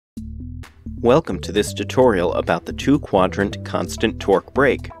Welcome to this tutorial about the two-quadrant constant torque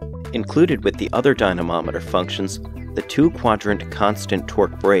brake. Included with the other dynamometer functions, the two-quadrant constant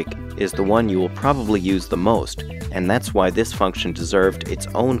torque brake is the one you will probably use the most, and that's why this function deserved its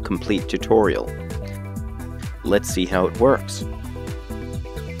own complete tutorial. Let's see how it works.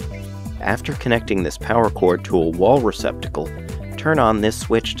 After connecting this power cord to a wall receptacle, turn on this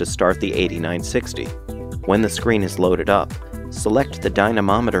switch to start the 8960. When the screen is loaded up, select the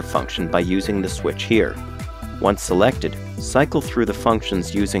dynamometer function by using the switch here. Once selected, cycle through the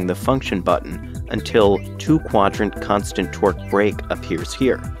functions using the function button until two-quadrant constant torque brake appears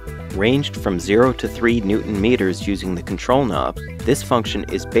here. Ranged from 0 to 3 Newton meters using the control knob, this function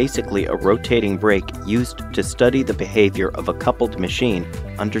is basically a rotating brake used to study the behavior of a coupled machine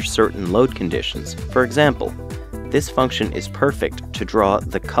under certain load conditions. For example, this function is perfect to draw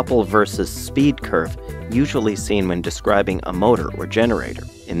the couple versus speed curve usually seen when describing a motor or generator.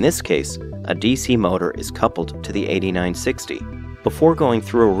 In this case, a DC motor is coupled to the 8960. Before going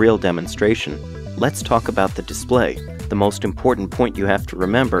through a real demonstration, let's talk about the display. The most important point you have to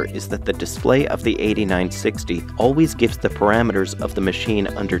remember is that the display of the 8960 always gives the parameters of the machine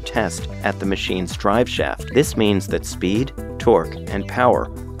under test at the machine's drive shaft. This means that speed, torque, and power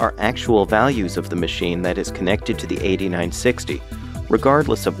are actual values of the machine that is connected to the 8960,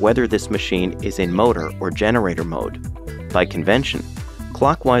 regardless of whether this machine is in motor or generator mode. By convention,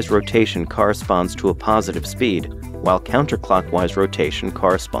 clockwise rotation corresponds to a positive speed, while counterclockwise rotation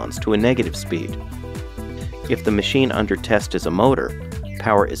corresponds to a negative speed. If the machine under test is a motor,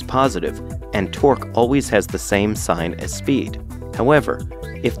 power is positive, and torque always has the same sign as speed. However,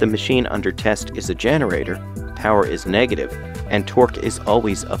 if the machine under test is a generator, power is negative, and torque is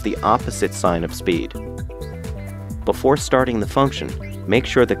always of the opposite sign of speed. Before starting the function, make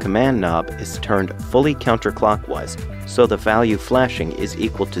sure the command knob is turned fully counterclockwise so the value flashing is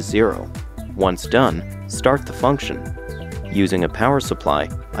equal to 0. Once done, start the function. Using a power supply,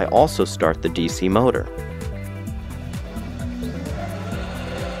 I also start the DC motor.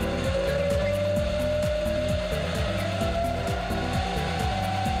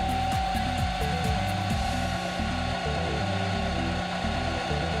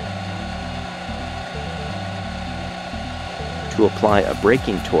 To apply a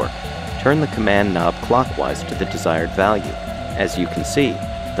braking torque, turn the command knob clockwise to the desired value. As you can see,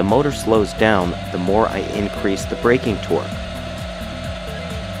 the motor slows down the more I increase the braking torque.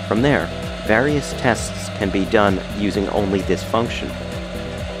 From there, various tests can be done using only this function.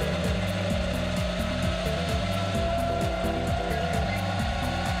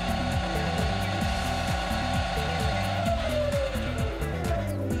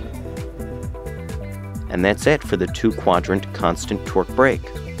 And that's it for the two-quadrant constant torque brake.